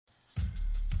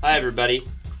Hi, everybody.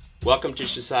 Welcome to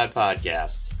Shasai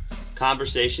Podcasts,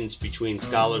 conversations between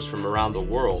scholars from around the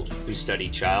world who study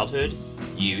childhood,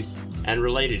 youth, and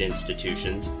related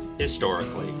institutions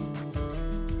historically.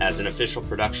 As an official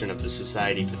production of the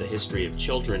Society for the History of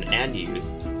Children and Youth,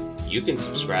 you can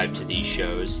subscribe to these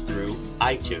shows through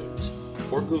iTunes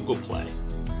or Google Play.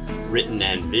 Written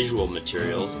and visual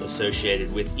materials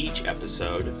associated with each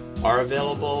episode are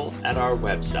available at our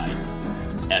website,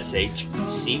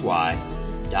 shcy.org.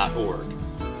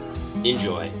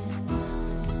 Enjoy.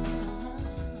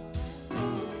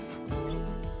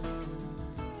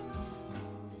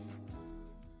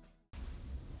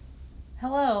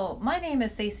 Hello, my name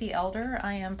is Stacey Elder.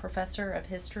 I am Professor of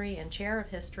History and Chair of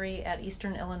History at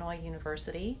Eastern Illinois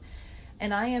University,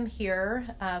 and I am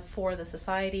here for the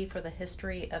Society for the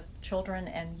History of Children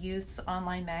and Youth's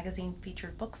online magazine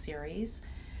featured book series,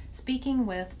 speaking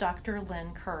with Dr.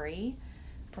 Lynn Curry,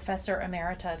 Professor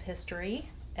Emerita of History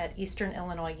at Eastern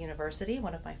Illinois University,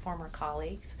 one of my former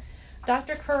colleagues.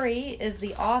 Dr. Curry is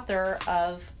the author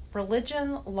of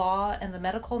Religion, Law, and the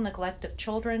Medical Neglect of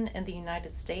Children in the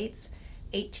United States,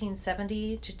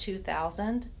 1870 to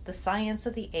 2000, The Science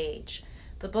of the Age.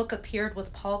 The book appeared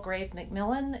with Palgrave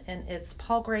Macmillan in its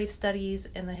Palgrave Studies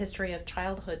in the History of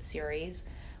Childhood series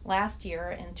last year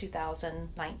in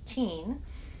 2019.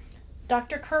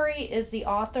 Dr. Curry is the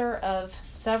author of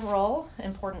several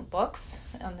important books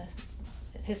on the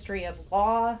history of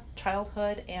law,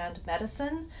 childhood, and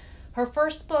medicine. Her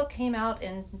first book came out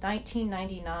in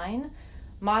 1999,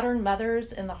 Modern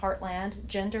Mothers in the Heartland,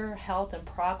 Gender, Health, and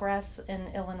Progress in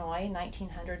Illinois,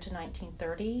 1900 to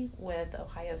 1930, with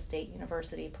Ohio State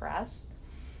University Press.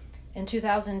 In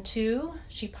 2002,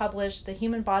 she published The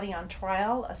Human Body on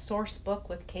Trial, a source book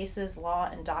with cases, law,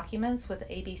 and documents with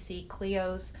ABC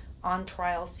Clio's On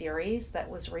Trial series that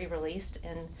was re-released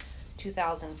in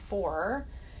 2004.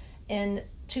 In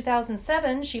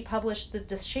 2007, she published The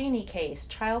DeShaney Case,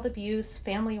 Child Abuse,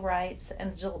 Family Rights,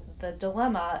 and the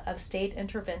Dilemma of State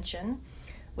Intervention,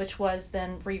 which was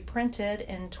then reprinted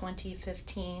in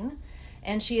 2015.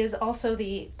 And she is also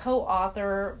the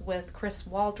co-author with Chris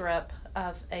Waldrop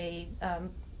of I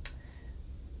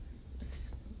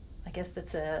guess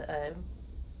that's a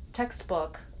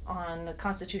textbook on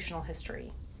constitutional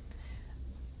history.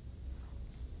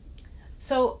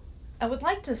 So I would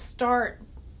like to start,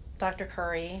 Dr.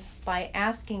 Curry, by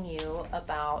asking you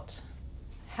about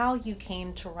how you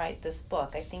came to write this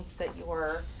book. I think that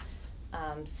your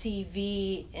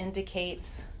CV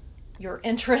indicates your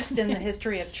interest in the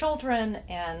history of children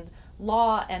and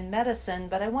law and medicine,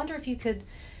 but I wonder if you could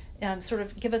sort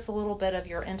of give us a little bit of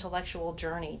your intellectual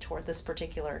journey toward this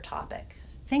particular topic.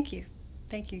 Thank you.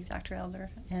 Thank you, Dr. Elder.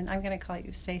 And I'm going to call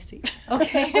you Stacey.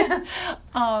 Okay.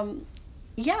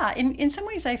 Yeah, in some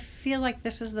ways I feel like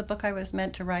this was the book I was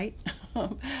meant to write.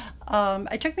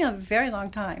 It took me a very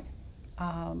long time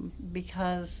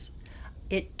because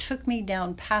it took me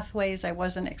down pathways I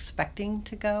wasn't expecting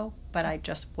to go, but I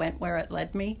just went where it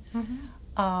led me.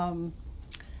 Mm-hmm.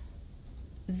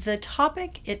 The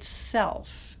topic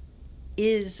itself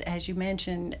is, as you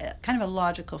mentioned, kind of a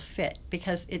logical fit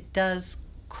because it does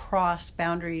cross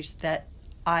boundaries that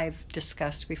I've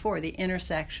discussed before, the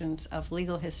intersections of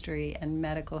legal history and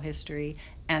medical history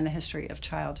and the history of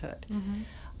childhood.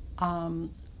 Mm-hmm.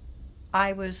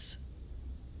 I was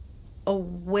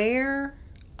aware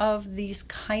of these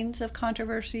kinds of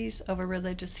controversies over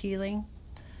religious healing,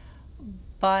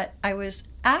 but I was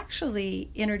actually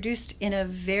introduced in a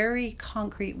very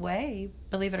concrete way,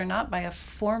 believe it or not, by a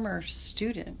former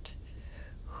student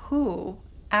who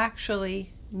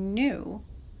actually knew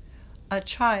a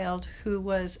child who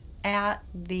was at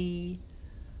the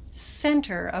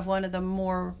center of one of the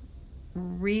more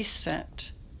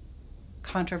recent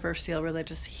controversial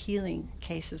religious healing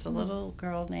cases, a little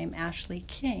girl named Ashley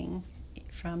King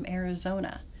from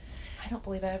Arizona. I don't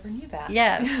believe I ever knew that.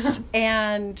 Yes,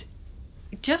 and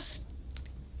just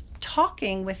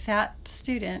talking with that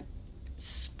student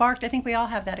sparked, I think we all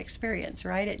have that experience,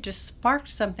 right? It just sparked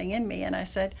something in me, and I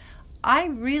said, I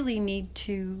really need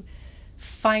to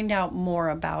find out more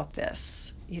about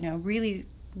this,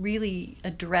 really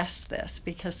address this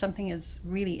because something is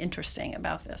really interesting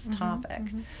about this topic.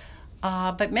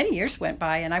 Mm-hmm. But many years went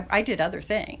by and I did other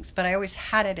things, but I always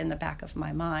had it in the back of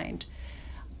my mind.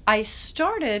 I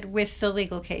started with the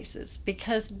legal cases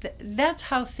because that's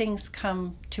how things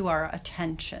come to our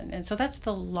attention. And so that's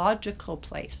the logical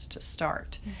place to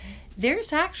start. Mm-hmm.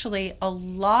 There's actually a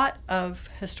lot of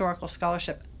historical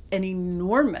scholarship, an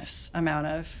enormous amount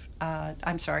of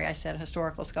I'm sorry, I said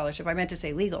historical scholarship. I meant to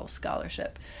say legal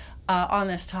scholarship on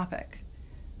this topic.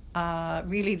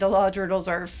 Really, the law journals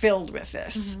are filled with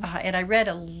this. And I read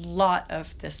a lot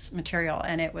of this material,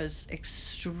 and it was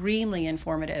extremely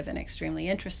informative and extremely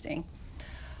interesting.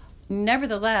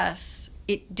 Nevertheless,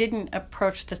 it didn't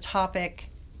approach the topic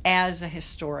as a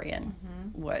historian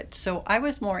would. So I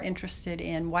was more interested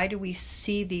in, why do we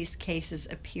see these cases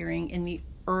appearing in the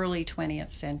early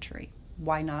 20th century?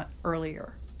 Why not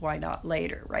earlier? Why not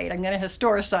later, right? I'm going to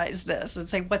historicize this and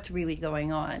say what's really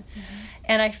going on.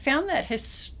 And I found that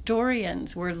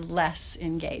historians were less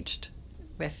engaged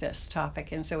with this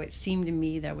topic, and so it seemed to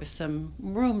me there was some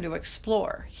room to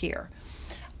explore here.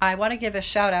 I want to give a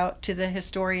shout out to the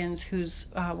historians whose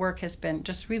work has been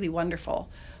just really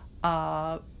wonderful.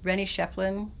 Rennie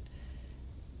Sheplin,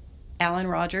 Alan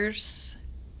Rogers,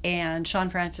 and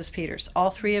Sean Francis Peters. All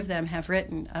three of them have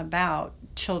written about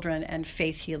children and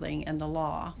faith healing and the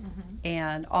law,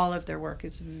 and all of their work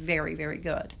is very, very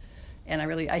good. And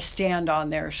I stand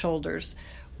on their shoulders.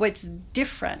 What's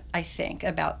different, I think,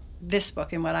 about this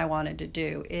book and what I wanted to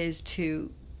do is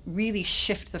to really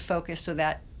shift the focus so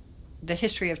that the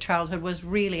history of childhood was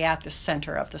really at the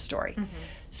center of the story.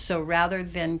 So rather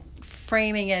than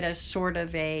framing it as sort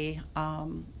of an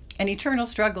eternal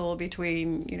struggle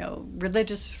between,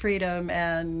 religious freedom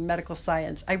and medical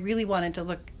science, I really wanted to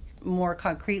look more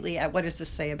concretely at what does this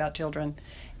say about children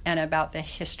and about the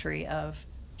history of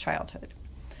childhood.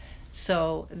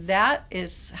 So that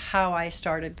is how I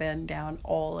started then down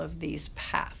all of these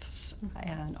paths.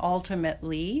 And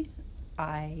ultimately,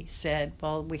 I said,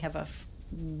 well, we have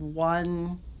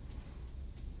one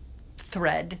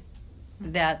thread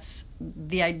that's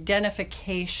the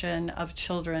identification of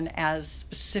children as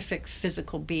specific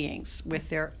physical beings with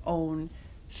their own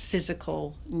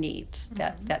physical needs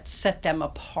that set them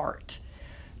apart.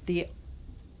 The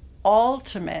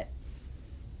ultimate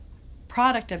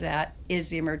product of that is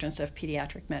the emergence of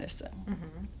pediatric medicine.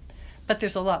 But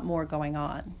there's a lot more going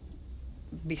on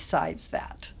besides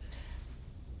that.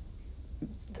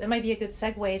 That might be a good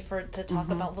segue to talk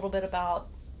about a little bit about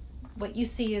what you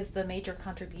see as the major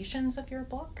contributions of your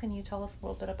book. Can you tell us a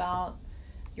little bit about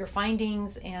your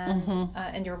findings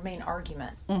and your main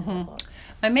argument in the book?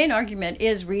 My main argument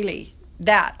is really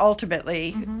that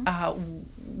ultimately,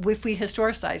 if we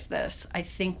historicize this, I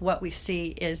think what we see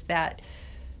is that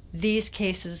these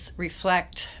cases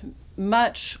reflect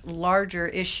much larger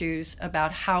issues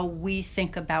about how we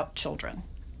think about children.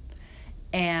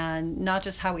 And not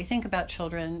just how we think about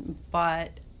children,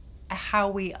 but how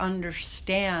we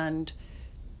understand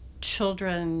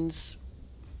children's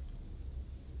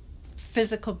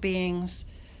physical beings,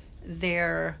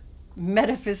 their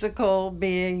metaphysical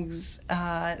beings,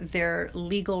 their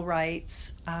legal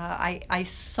rights. I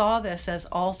saw this as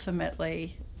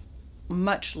ultimately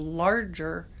much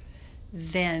larger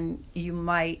than you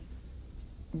might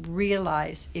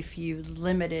realize if you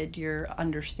limited your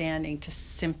understanding to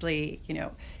simply,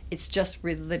 it's just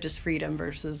religious freedom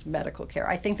versus medical care.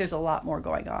 I think there's a lot more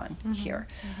going on here.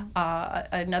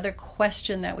 Another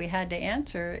question that we had to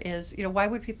answer is, why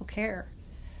would people care?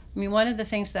 I mean, one of the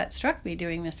things that struck me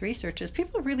doing this research is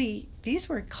these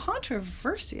were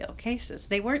controversial cases.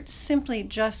 They weren't simply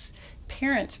just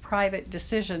parents' private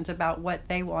decisions about what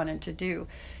they wanted to do.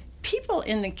 People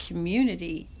in the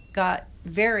community got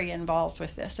very involved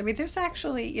with this. I mean, there's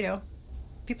actually,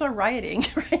 people are rioting,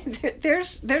 right?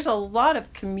 There's a lot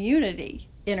of community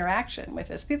interaction with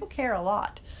this. People care a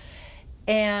lot.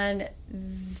 And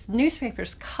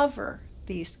newspapers cover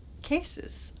these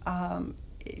cases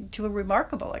to a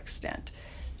remarkable extent.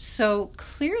 So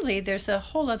clearly there's a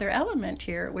whole other element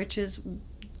here, which is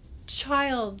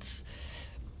child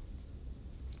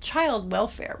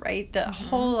welfare, right? The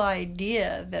whole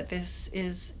idea that this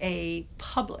is a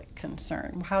public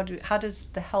concern. How does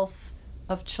the health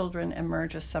of children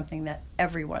emerge as something that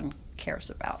everyone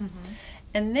cares about?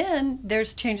 And then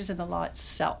there's changes in the law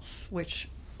itself, which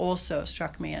also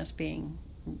struck me as being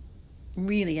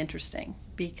really interesting,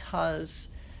 because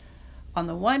on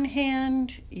the one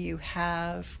hand, you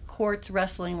have courts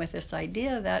wrestling with this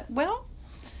idea that, well,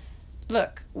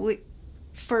 look,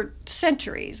 for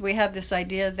centuries, we have this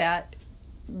idea that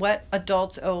what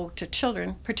adults owe to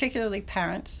children, particularly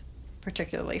parents,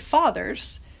 particularly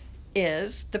fathers,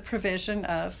 is the provision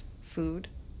of food,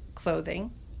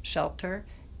 clothing, shelter,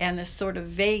 and this sort of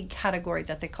vague category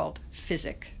that they called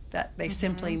physic, that they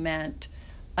simply meant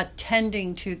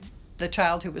attending to the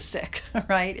child who was sick,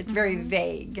 right? It's very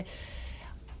vague.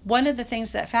 One of the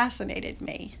things that fascinated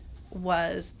me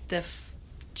was the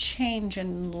change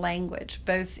in language,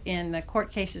 both in the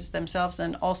court cases themselves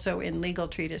and also in legal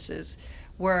treatises,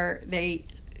 where they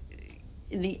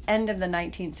in the end of the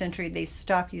 19th century, they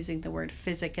stop using the word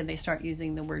physic and they start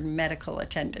using the word medical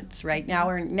attendance. Right now,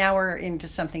 we're into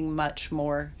something much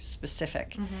more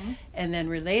specific. And then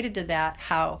related to that,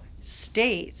 how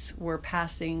states were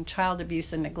passing child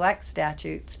abuse and neglect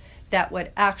statutes that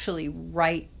would actually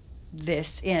write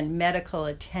this in. Medical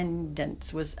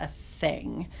attendance was a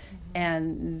thing,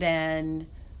 and then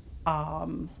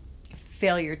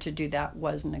failure to do that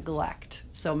was neglect.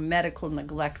 So medical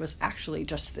neglect was actually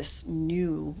just this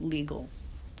new legal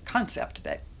concept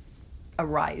that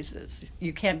arises.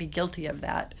 You can't be guilty of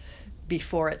that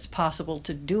before it's possible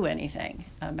to do anything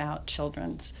about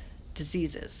children's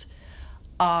diseases.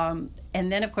 And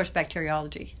then, of course,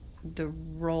 bacteriology, the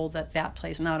role that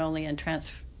plays not only in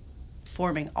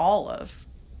transforming all of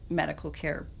medical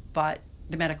care, but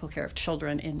the medical care of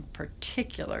children in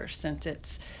particular, since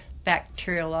it's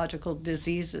bacteriological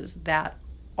diseases that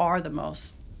are the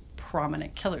most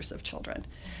prominent killers of children.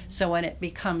 So when it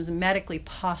becomes medically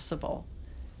possible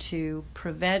to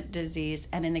prevent disease,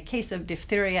 and in the case of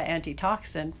diphtheria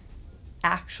antitoxin,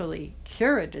 actually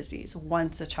cure a disease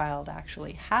once a child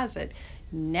actually has it,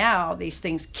 now these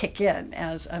things kick in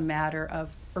as a matter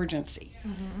of urgency.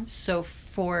 So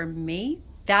for me,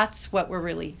 that's what we're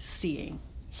really seeing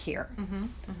here.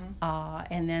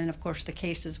 And then, of course, the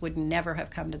cases would never have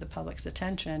come to the public's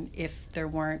attention if there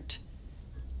weren't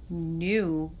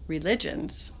new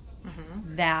religions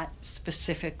that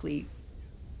specifically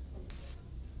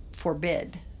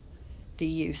forbid the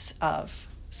use of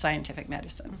scientific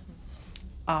medicine.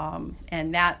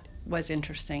 And that was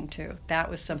interesting too. That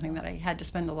was something that I had to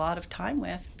spend a lot of time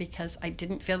with because I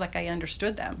didn't feel like I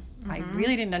understood them. I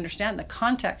really didn't understand the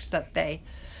context that they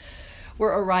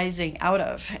were arising out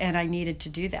of, and I needed to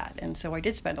do that. And so I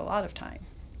did spend a lot of time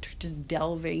just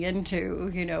delving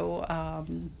into,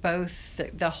 both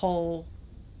the whole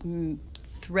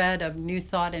thread of New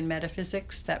Thought and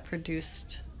metaphysics that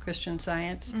produced Christian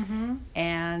Science,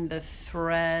 and the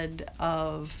thread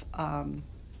of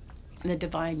the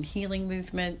divine healing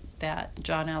movement that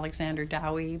John Alexander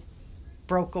Dowie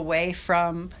broke away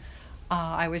from.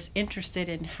 I was interested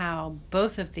in how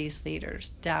both of these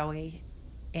leaders, Dowie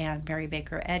and Mary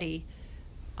Baker Eddy,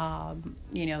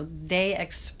 they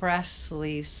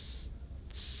expressly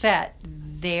set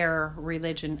their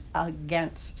religion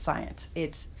against science.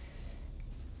 It's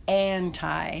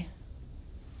anti-medicine.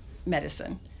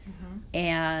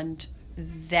 And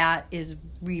that is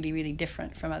really, really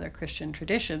different from other Christian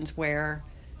traditions where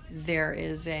there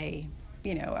is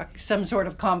some sort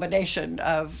of combination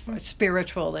of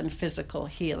spiritual and physical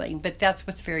healing. But that's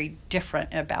what's very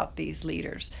different about these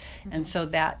leaders. And so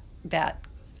that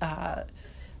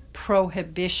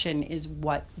prohibition is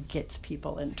what gets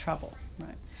people in trouble.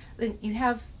 Right. Then you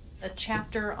have a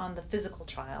chapter on the physical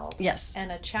child. Yes.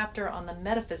 And a chapter on the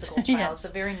metaphysical child. Yes. It's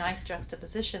a very nice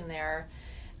juxtaposition there.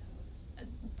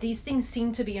 These things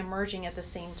seem to be emerging at the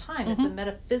same time. Is the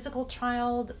metaphysical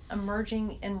child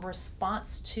emerging in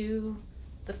response to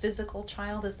the physical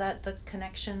child? Is that the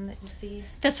connection that you see?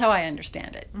 That's how I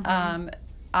understand it.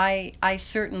 I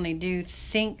certainly do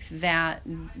think that,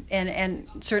 and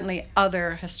certainly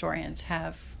other historians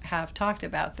have talked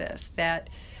about this, that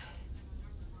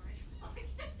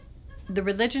the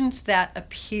religions that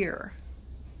appear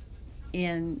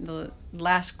in the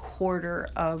last quarter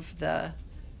of the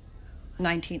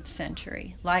 19th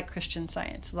century, like Christian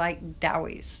Science, like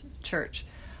Dowie's church,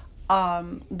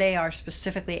 they are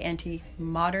specifically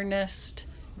anti-modernist,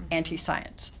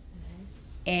 anti-science.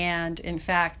 And in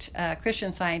fact,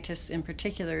 Christian scientists in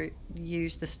particular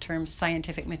use this term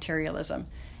scientific materialism.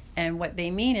 And what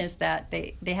they mean is that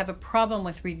they have a problem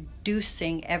with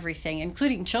reducing everything,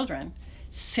 including children,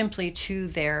 simply to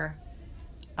their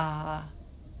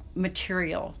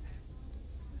material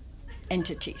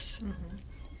entities.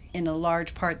 In a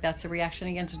large part, that's a reaction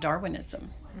against Darwinism,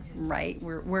 right?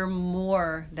 We're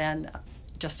more than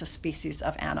just a species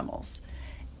of animals.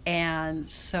 And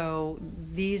so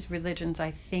these religions,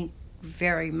 I think,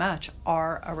 very much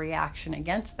are a reaction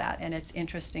against that. And it's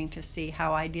interesting to see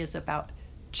how ideas about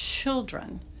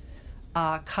children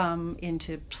come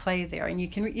into play there. And you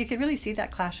can really see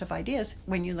that clash of ideas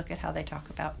when you look at how they talk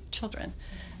about children.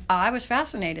 I was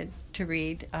fascinated to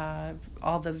read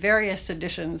all the various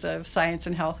editions of Science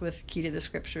and Health with Key to the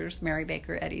Scriptures, Mary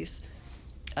Baker Eddy's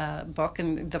book,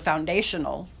 and the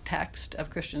foundational text of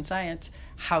Christian Science,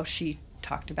 how she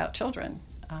talked about children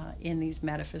in these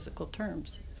metaphysical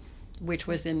terms, which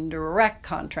was in direct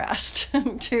contrast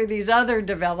to these other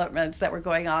developments that were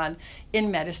going on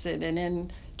in medicine and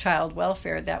in child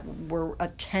welfare that were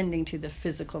attending to the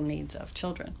physical needs of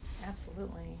children.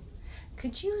 Absolutely.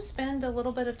 Could you spend a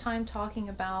little bit of time talking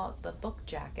about the book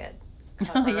jacket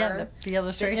cover. Yeah, the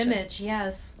illustration. The image,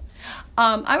 yes.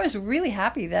 I was really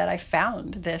happy that I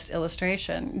found this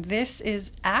illustration. This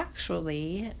is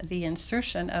actually the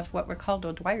insertion of what were called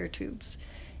O'Dwyer tubes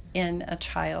in a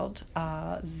child.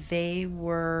 They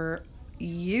were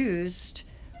used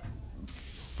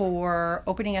for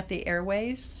opening up the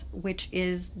airways, which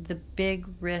is the big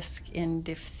risk in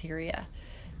diphtheria.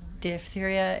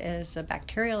 Diphtheria is a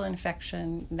bacterial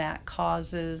infection that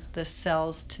causes the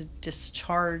cells to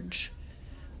discharge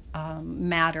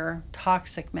matter,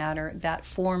 toxic matter, that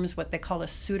forms what they call a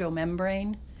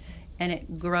pseudomembrane, and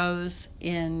it grows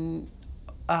in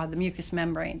the mucous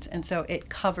membranes. And so it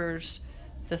covers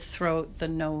the throat, the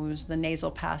nose, the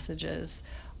nasal passages.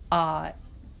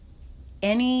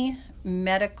 Any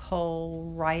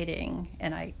medical writing,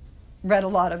 and I read a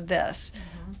lot of this,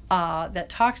 that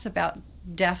talks about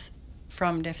death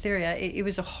from diphtheria, it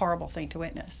was a horrible thing to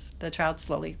witness. The child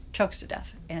slowly chokes to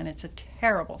death, and it's a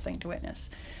terrible thing to witness.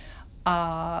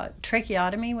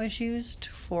 Tracheotomy was used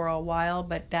for a while,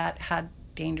 but that had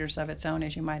dangers of its own,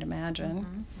 as you might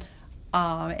imagine.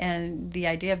 And the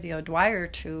idea of the O'Dwyer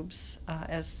tubes,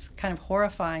 as kind of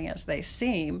horrifying as they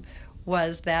seem,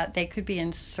 was that they could be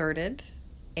inserted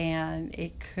and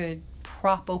it could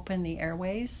prop open the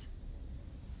airways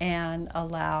and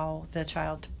allow the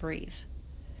child to breathe.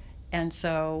 And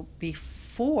so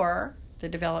before the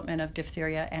development of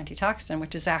diphtheria antitoxin,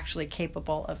 which is actually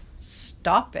capable of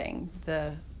stopping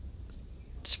the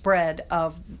spread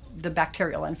of the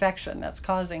bacterial infection that's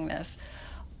causing this,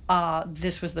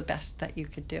 this was the best that you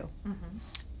could do.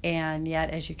 And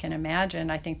yet, as you can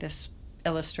imagine, I think this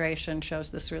illustration shows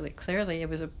this really clearly. It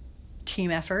was a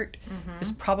team effort. It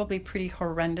was probably pretty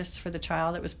horrendous for the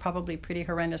child. It was probably pretty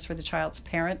horrendous for the child's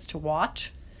parents to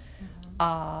watch.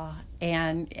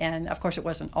 And of course, it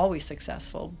wasn't always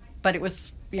successful, but it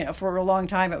was, for a long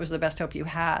time, it was the best hope you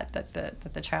had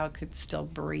that the child could still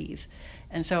breathe.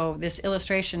 And so this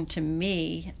illustration to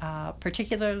me,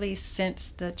 particularly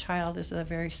since the child is the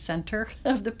very center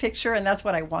of the picture, and that's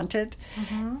what I wanted.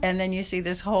 And then you see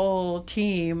this whole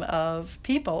team of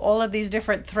people, all of these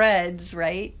different threads,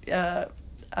 right,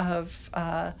 of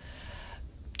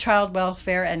child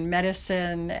welfare and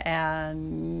medicine,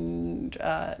 and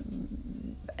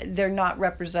they're not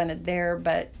represented there,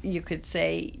 but you could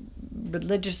say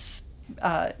religious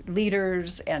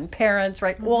leaders and parents,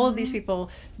 right? All of these people,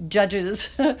 judges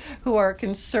who are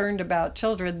concerned about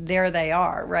children, there they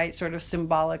are, right? Sort of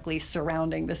symbolically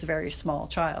surrounding this very small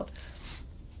child.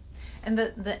 And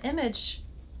the image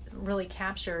really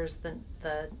captures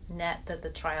the net that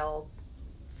the child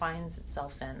finds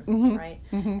itself in, right?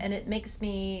 And it makes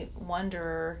me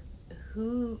wonder,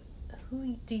 who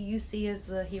do you see as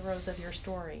the heroes of your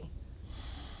story?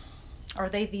 Are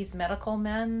they these medical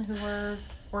men who are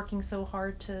working so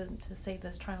hard to save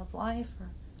this child's life? Or?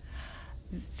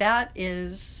 That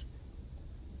is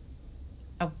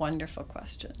a wonderful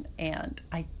question, and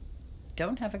I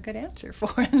don't have a good answer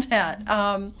for that.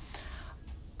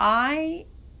 I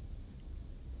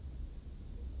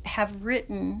have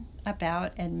written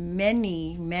about, and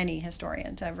many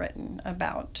historians have written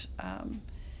about,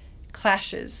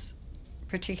 clashes,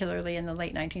 particularly in the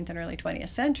late 19th and early 20th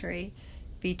century,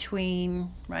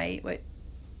 between, right, what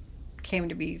came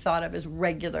to be thought of as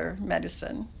regular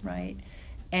medicine, right,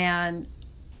 and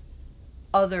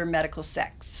other medical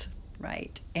sects,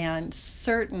 right? And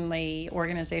certainly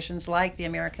organizations like the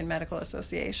American Medical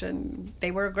Association, they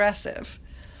were aggressive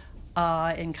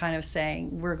in kind of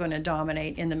saying, we're going to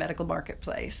dominate in the medical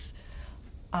marketplace.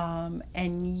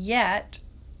 And yet,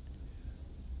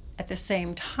 at the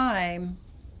same time,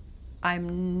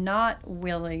 I'm not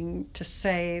willing to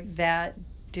say that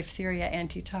diphtheria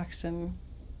antitoxin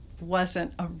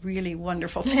wasn't a really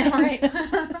wonderful thing. Right.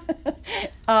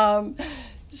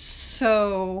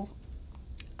 So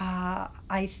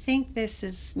I think this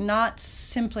is not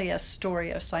simply a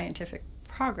story of scientific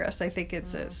progress. I think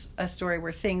it's a story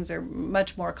where things are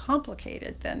much more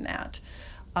complicated than that.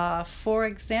 For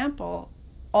example,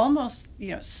 almost,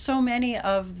 so many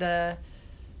of the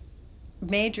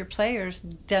major players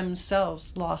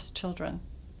themselves lost children,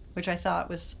 which I thought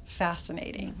was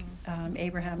fascinating.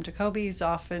 Abraham Jacobi is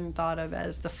often thought of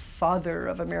as the father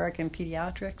of American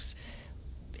pediatrics.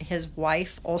 His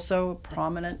wife, also a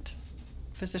prominent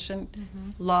physician,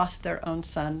 lost their own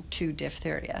son to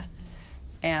diphtheria.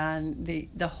 And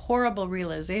the horrible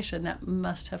realization that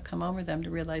must have come over them to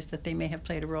realize that they may have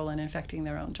played a role in infecting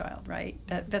their own child, right?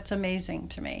 That's amazing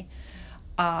to me.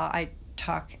 I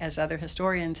talk, as other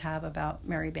historians have, about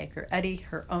Mary Baker Eddy,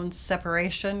 her own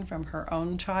separation from her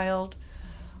own child.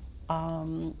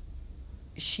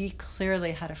 She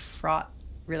clearly had a fraught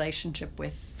relationship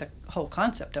with the whole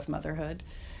concept of motherhood.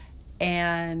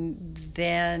 And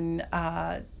then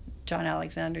John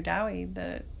Alexander Dowie,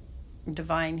 the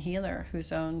divine healer,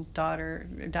 whose own daughter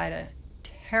died a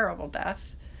terrible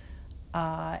death,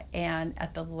 and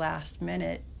at the last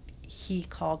minute he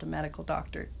called a medical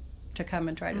doctor to come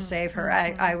and try to save her.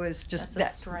 I was just,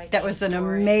 that was an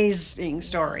amazing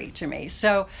story to me.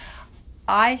 So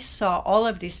I saw all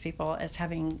of these people as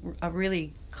having a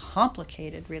really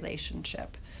complicated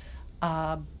relationship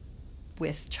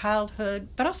with childhood,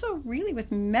 but also really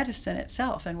with medicine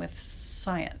itself and with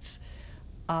science.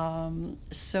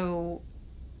 So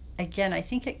again, I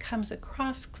think it comes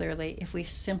across clearly if we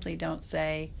simply don't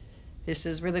say this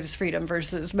is religious freedom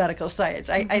versus medical science.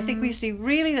 I think we see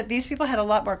really that these people had a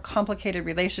lot more complicated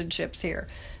relationships here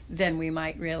than we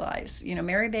might realize. You know,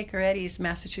 Mary Baker Eddy's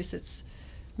Massachusetts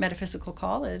Metaphysical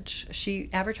College, she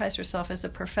advertised herself as a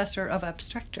professor of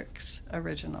obstetrics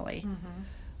originally.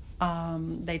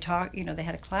 They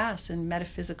had a class in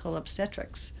metaphysical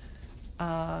obstetrics.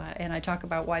 And I talk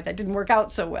about why that didn't work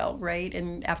out so well, right?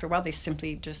 And after a while, they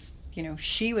simply just,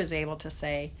 she was able to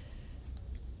say,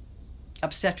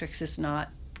 obstetrics is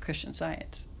not Christian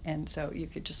Science. And so you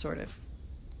could just sort of,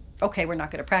 okay, we're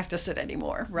not going to practice it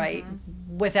anymore, right?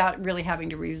 Without really having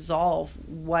to resolve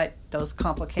what those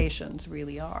complications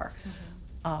really are.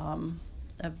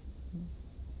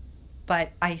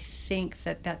 But I think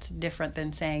that that's different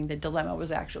than saying the dilemma was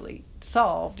actually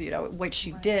solved. What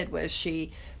she did was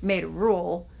she made a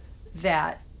rule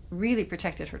that really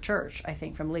protected her church, I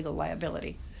think, from legal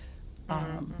liability,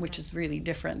 which is really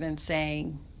different than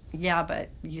saying, yeah, but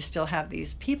you still have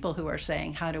these people who are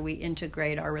saying, how do we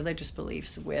integrate our religious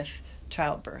beliefs with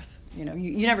childbirth?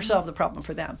 You never solve the problem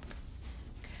for them.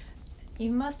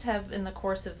 You must have, in the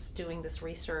course of doing this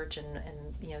research and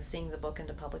seeing the book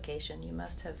into publication, you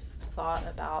must have thought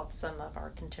about some of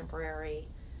our contemporary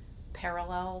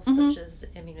parallels, such as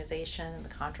immunization and the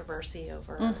controversy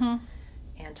over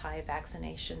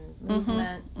anti-vaccination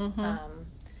movement.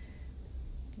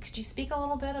 Could you speak a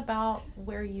little bit about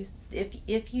where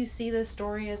if you see this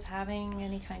story as having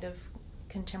any kind of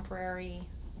contemporary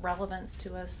relevance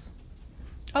to us?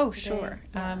 Oh, today? Sure.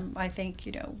 Yeah. I think,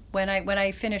 when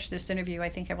I finish this interview, I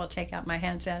think I will take out my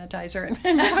hand sanitizer and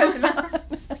put it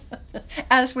on,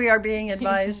 as we are being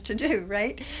advised to do,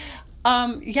 right?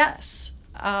 Yes.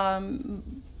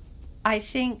 I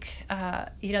think, there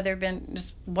have been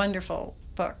just wonderful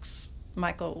books,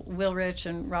 Michael Wilrich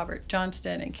and Robert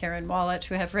Johnston and Karen Wallich,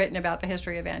 who have written about the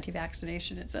history of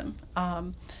anti-vaccinationism.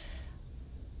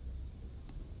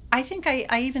 I think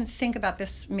I even think about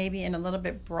this maybe in a little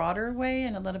bit broader way,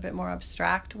 in a little bit more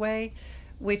abstract way,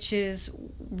 which is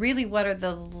really what are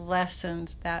the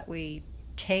lessons that we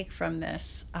take from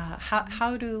this?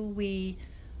 How do we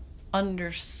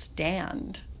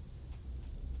understand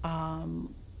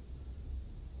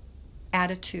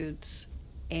attitudes,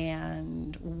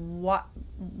 and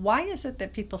why is it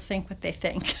that people think what they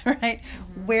think, right?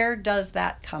 Where does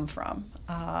that come from?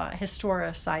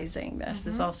 Historicizing this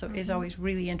is always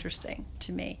really interesting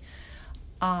to me.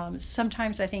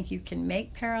 Sometimes I think you can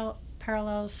make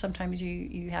parallels. Sometimes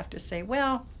you have to say,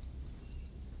 well,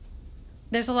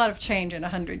 there's a lot of change in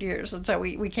 100 years, and so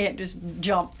we can't just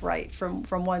jump right from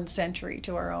one century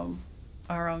to our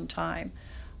own time.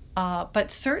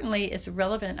 But certainly it's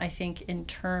relevant, I think, in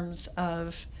terms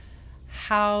of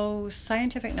how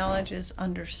scientific knowledge is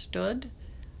understood,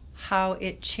 how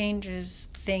it changes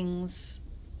things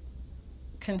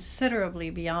considerably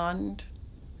beyond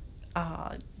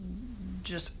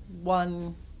just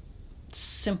one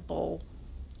simple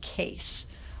case.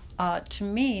 To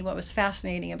me, what was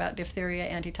fascinating about diphtheria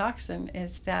antitoxin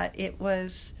is that it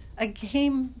was a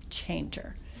game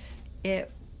changer.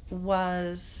 It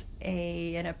was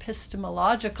an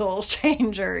epistemological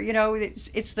changer.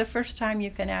 It's the first time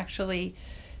you can actually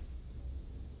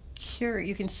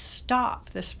you can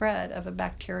stop the spread of a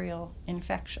bacterial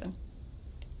infection.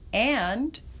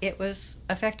 And it was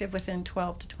effective within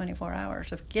 12 to 24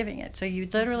 hours of giving it. So you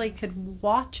literally could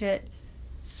watch it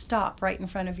stop right in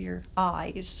front of your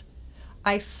eyes.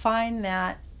 I find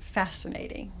that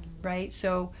fascinating, right?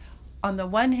 So on the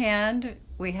one hand,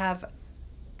 we have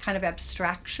kind of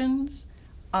abstractions.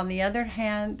 On the other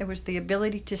hand, there was the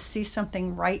ability to see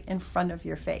something right in front of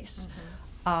your face.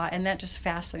 And that just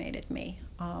fascinated me.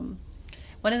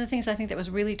 One of the things I think that was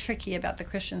really tricky about the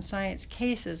Christian Science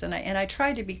cases, and I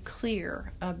tried to be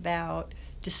clear about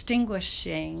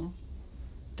distinguishing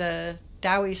the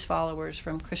Dowie's followers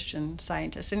from Christian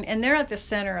Scientists. And they're at the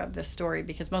center of this story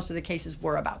because most of the cases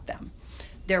were about them.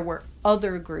 There were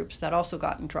other groups that also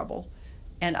got in trouble,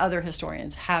 and other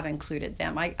historians have included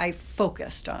them. I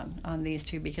focused on these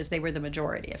two because they were the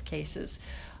majority of cases.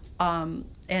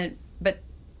 But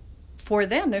for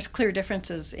them, there's clear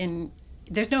differences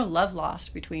there's no love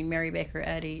lost between Mary Baker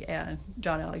Eddy and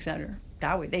John Alexander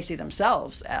Dowie. They see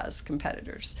themselves as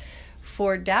competitors.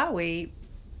 For Dowie,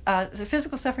 the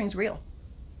physical suffering is real.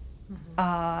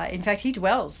 In fact, he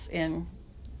dwells in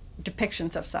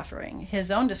depictions of suffering.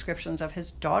 His own descriptions of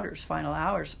his daughter's final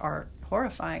hours are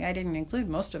horrifying. I didn't include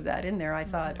most of that in there. I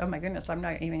thought, oh my goodness, I'm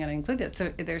not even going to include it.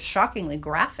 So they're shockingly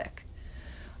graphic.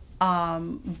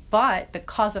 But the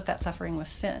cause of that suffering was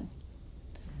sin.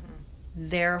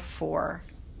 Therefore,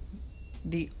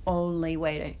 the only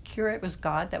way to cure it was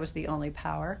God. That was the only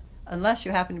power. Unless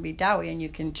you happen to be Dowie and you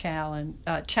can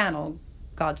channel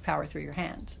God's power through your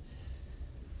hands.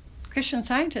 Christian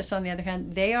Scientists, on the other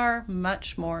hand, they are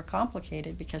much more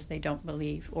complicated because they don't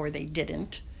believe, or they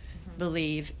didn't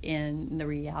believe in the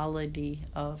reality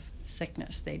of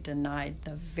sickness. They denied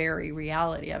the very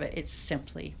reality of it. It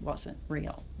simply wasn't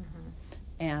real.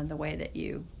 And the way that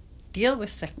you deal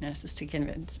with sickness is to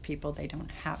convince people they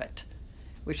don't have it,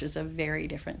 which is a very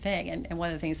different thing. And one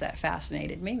of the things that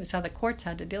fascinated me was how the courts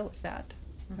had to deal with that,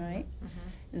 right?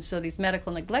 And so these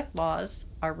medical neglect laws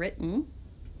are written,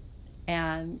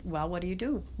 and, well, what do you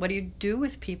do? What do you do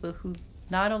with people who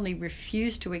not only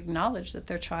refuse to acknowledge that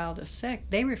their child is sick,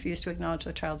 they refuse to acknowledge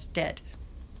their child's dead,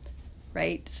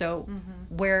 right? So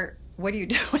what do you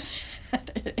do with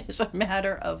that? It's a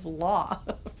matter of law.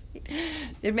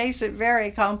 It makes it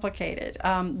very complicated.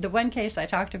 The one case I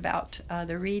talked about,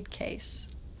 the Reed case,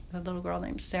 a little girl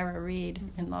named Sarah Reed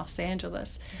in Los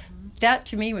Angeles, that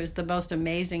to me was the most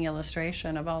amazing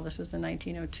illustration of all this. Was in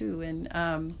 1902,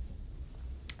 and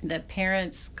the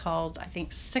parents called, I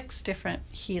think, 6 different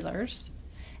healers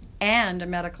and a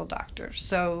medical doctor.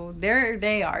 So there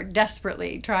they are,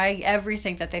 desperately trying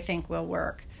everything that they think will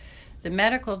work. The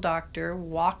medical doctor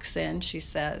walks in. She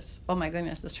says, oh my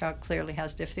goodness, this child clearly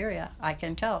has diphtheria. I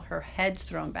can tell. Her head's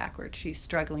thrown backwards. She's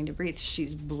struggling to breathe.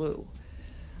 She's blue.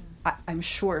 I'm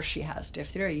sure she has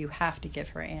diphtheria. You have to give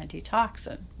her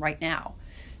antitoxin right now.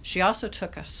 She also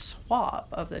took a swab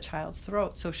of the child's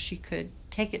throat so she could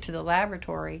take it to the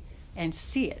laboratory and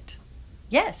see it.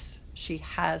 Yes, she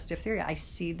has diphtheria. I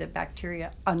see the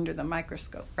bacteria under the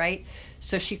microscope, right?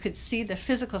 So she could see the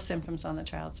physical symptoms on the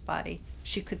child's body.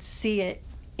 She could see it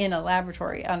in a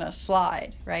laboratory on a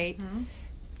slide, right?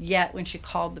 Yet when she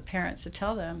called the parents to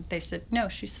tell them, they said, no,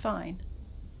 she's fine.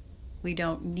 We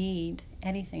don't need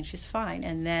anything. She's fine.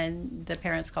 And then the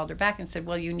parents called her back and said,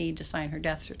 well, you need to sign her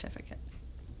death certificate.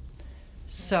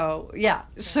 So, yeah.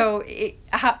 So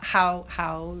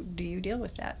how do you deal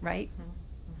with that, right?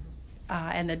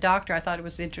 And the doctor, I thought it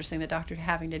was interesting, the doctor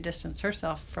having to distance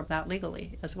herself from that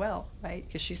legally as well, right?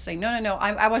 Because she's saying, no,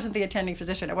 I wasn't the attending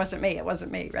physician. It wasn't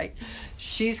me, right?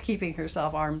 She's keeping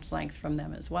herself arm's length from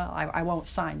them as well. I won't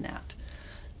sign that.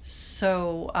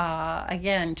 So,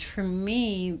 again, for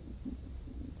me,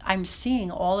 I'm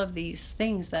seeing all of these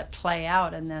things that play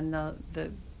out, and then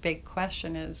the big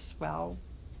question is, well,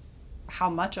 how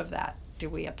much of that do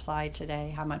we apply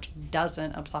today? How much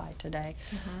doesn't apply today?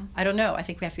 I don't know. I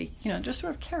think we have to be, just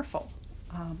sort of careful.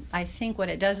 I think what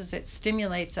it does is it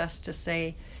stimulates us to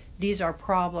say, these are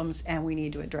problems and we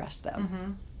need to address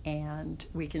them. And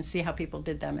we can see how people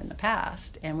did them in the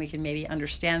past, and we can maybe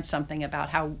understand something about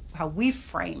how we've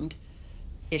framed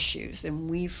issues and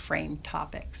we've framed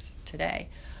topics today.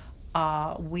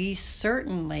 We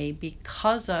certainly,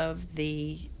 because of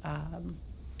the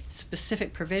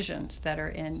specific provisions that are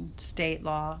in state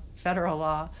law, federal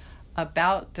law,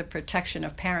 about the protection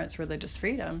of parents' religious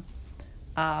freedom,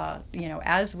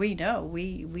 as we know,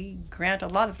 we grant a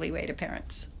lot of leeway to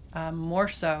parents, more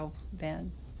so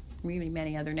than really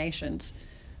many other nations.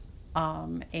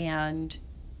 And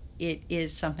it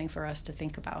is something for us to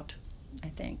think about, I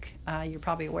think. You're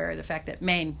probably aware of the fact that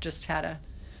Maine just had a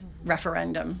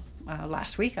referendum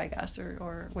last week, I guess,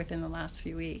 or within the last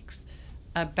few weeks,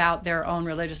 about their own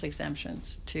religious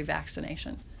exemptions to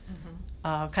vaccination.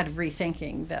 Kind of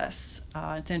rethinking this.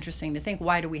 It's interesting to think,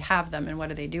 why do we have them, and what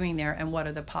are they doing there, and what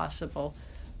are the possible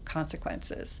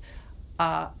consequences?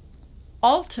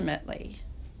 Ultimately,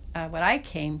 what I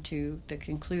came to the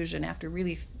conclusion after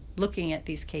really looking at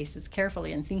these cases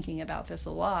carefully and thinking about this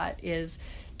a lot is,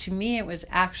 to me, it was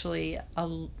actually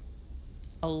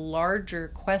a larger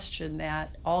question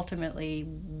that ultimately,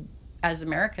 as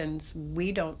Americans,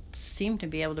 we don't seem to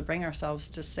be able to bring ourselves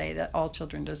to say that all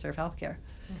children deserve health care.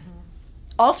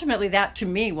 Ultimately, that to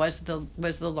me was the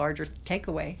larger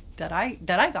takeaway that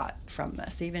I got from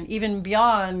this, even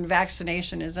beyond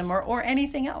vaccinationism or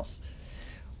anything else,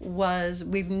 was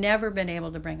we've never been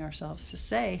able to bring ourselves to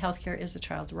say healthcare is a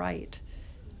child's right.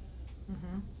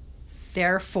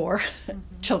 Therefore,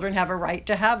 children have a right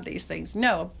to have these things.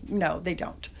 No, they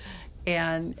don't.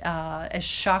 And as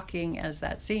shocking as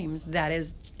that seems, that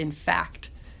is, in fact,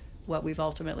 what we've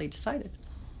ultimately decided.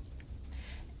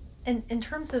 And in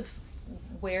terms of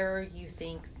where you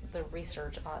think the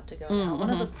research ought to go now,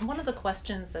 one of the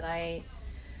questions that I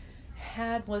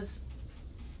had was,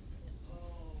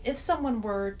 if someone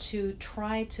were to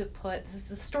try to put,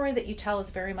 the story that you tell is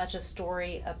very much a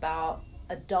story about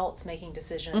adults making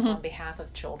decisions on behalf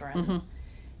of children.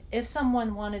 If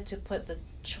someone wanted to put the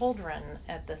children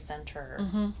at the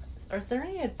center, is there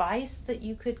any advice that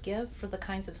you could give for the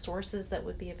kinds of sources that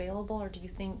would be available? Or do you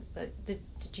think that,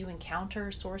 did you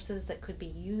encounter sources that could be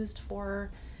used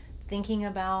for thinking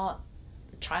about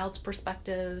the child's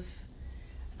perspective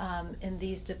in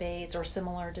these debates or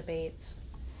similar debates?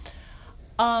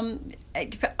 I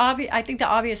think the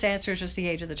obvious answer is just the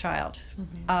age of the child.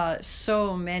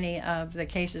 So many of the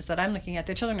cases that I'm looking at,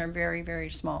 the children are very, very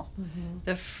small.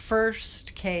 The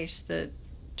first case, the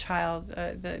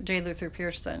J. Luther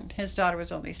Pearson, his daughter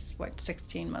was only,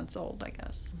 16 months old, I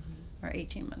guess, or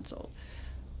 18 months old.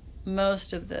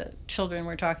 Most of the children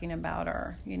we're talking about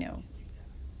are,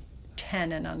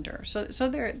 10 and under. So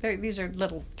these are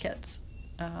little kids,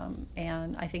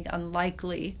 and I think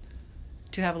unlikely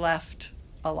to have left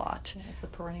a lot. It's a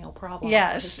perennial problem.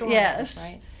 Yes.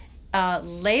 Right?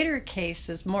 Later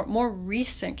cases, more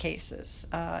recent cases,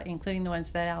 including the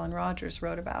ones that Alan Rogers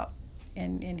wrote about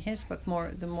in his book,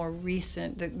 the more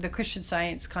recent, the Christian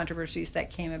Science controversies that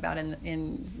came about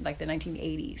in like the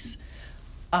 1980s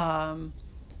and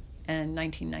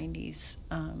 1990s.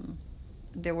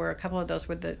 There were a couple of those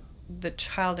where the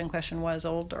child in question was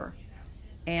older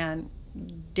and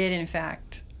did in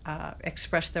fact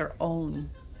express their own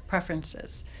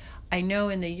preferences. I know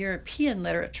in the European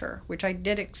literature, which I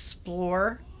did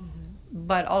explore,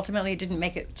 but ultimately it didn't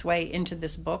make its way into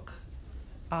this book,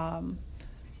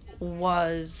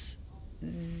 was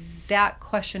that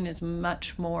question is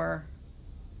much more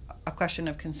a question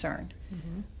of concern.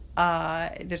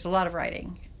 There's a lot of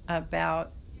writing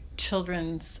about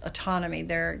children's autonomy,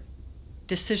 their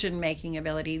decision-making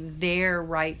ability, their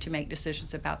right to make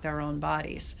decisions about their own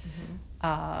bodies,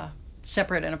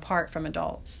 separate and apart from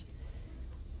adults.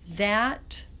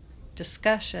 That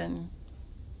discussion,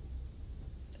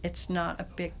 it's not a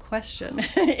big question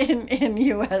in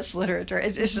U.S. literature.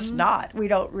 It's just not. We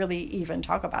don't really even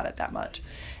talk about it that much.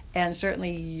 And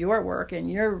certainly your work and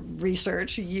your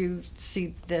research, you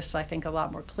see this, I think, a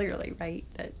lot more clearly, right,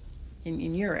 that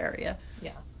in your area.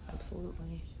 Yeah,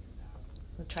 absolutely.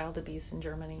 The child abuse in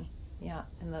Germany,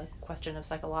 and the question of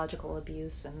psychological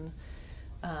abuse and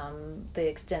the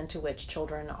extent to which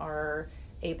children are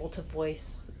able to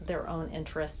voice their own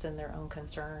interests and their own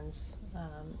concerns,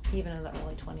 even in the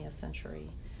early 20th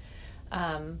century.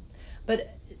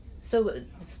 But so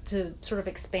to sort of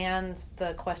expand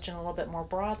the question a little bit more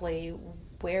broadly,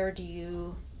 where do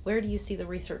you see the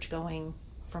research going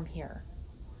from here?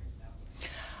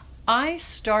 I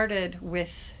started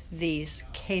with these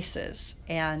cases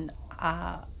and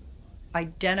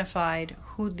identified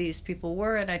who these people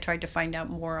were, and I tried to find out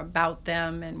more about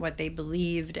them and what they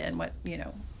believed and what,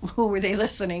 who were they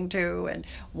listening to and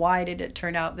why did it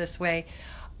turn out this way.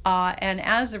 And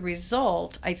as a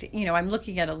result, I'm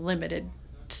looking at a limited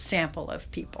sample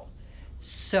of people.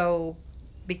 So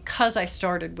because I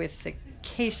started with the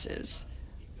cases,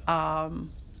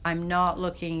 I'm not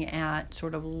looking at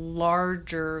sort of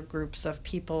larger groups of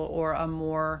people or a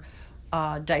more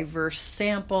diverse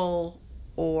sample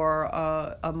or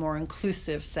a more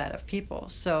inclusive set of people.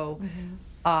 So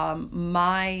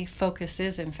my focus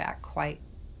is, in fact, quite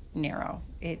narrow.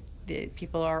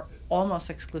 People are almost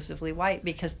exclusively white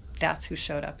because that's who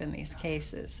showed up in these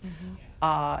cases.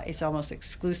 It's almost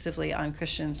exclusively on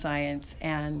Christian Science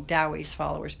and Dowie's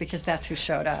followers because that's who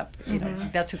showed up.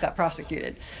 That's who got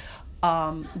prosecuted.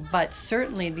 But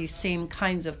certainly these same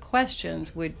kinds of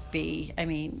questions would be,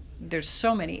 there's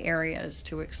so many areas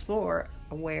to explore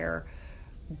where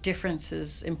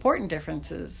important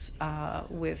differences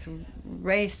with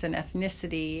race and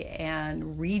ethnicity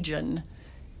and region,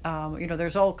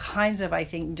 there's all kinds of, I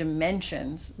think,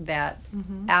 dimensions that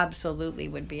absolutely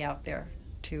would be out there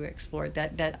to explore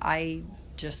that I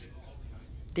just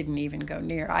didn't even go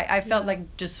near. I felt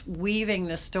like just weaving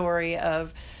the story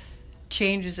of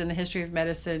changes in the history of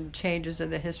medicine, changes in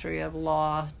the history of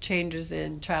law, changes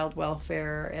in child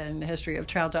welfare and the history of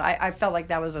childhood. I felt like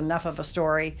that was enough of a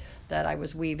story that I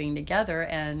was weaving together,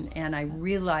 and I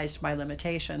realized my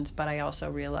limitations, but I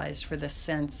also realized for the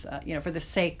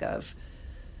sake of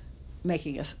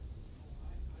making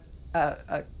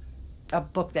a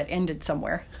book that ended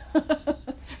somewhere,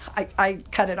 I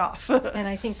cut it off. And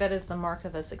I think that is the mark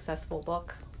of a successful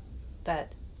book,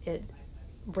 that it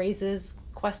raises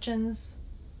questions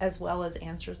as well as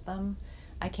answers them.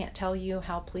 I can't tell you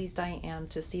how pleased I am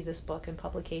to see this book in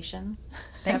publication.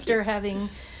 After having,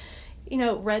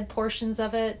 read portions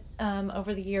of it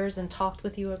over the years and talked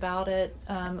with you about it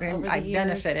over the I've years.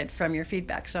 benefited from your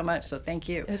feedback so much, so thank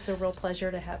you. It's a real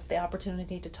pleasure to have the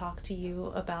opportunity to talk to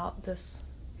you about this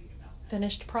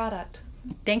finished product.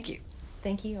 Thank you.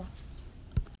 Thank you.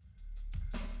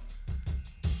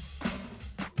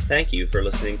 Thank you for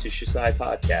listening to Shusai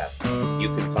Podcasts.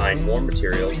 You can find more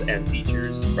materials and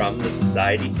features from the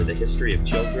Society for the History of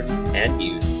Children and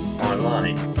Youth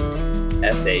online,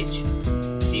 shcy.org.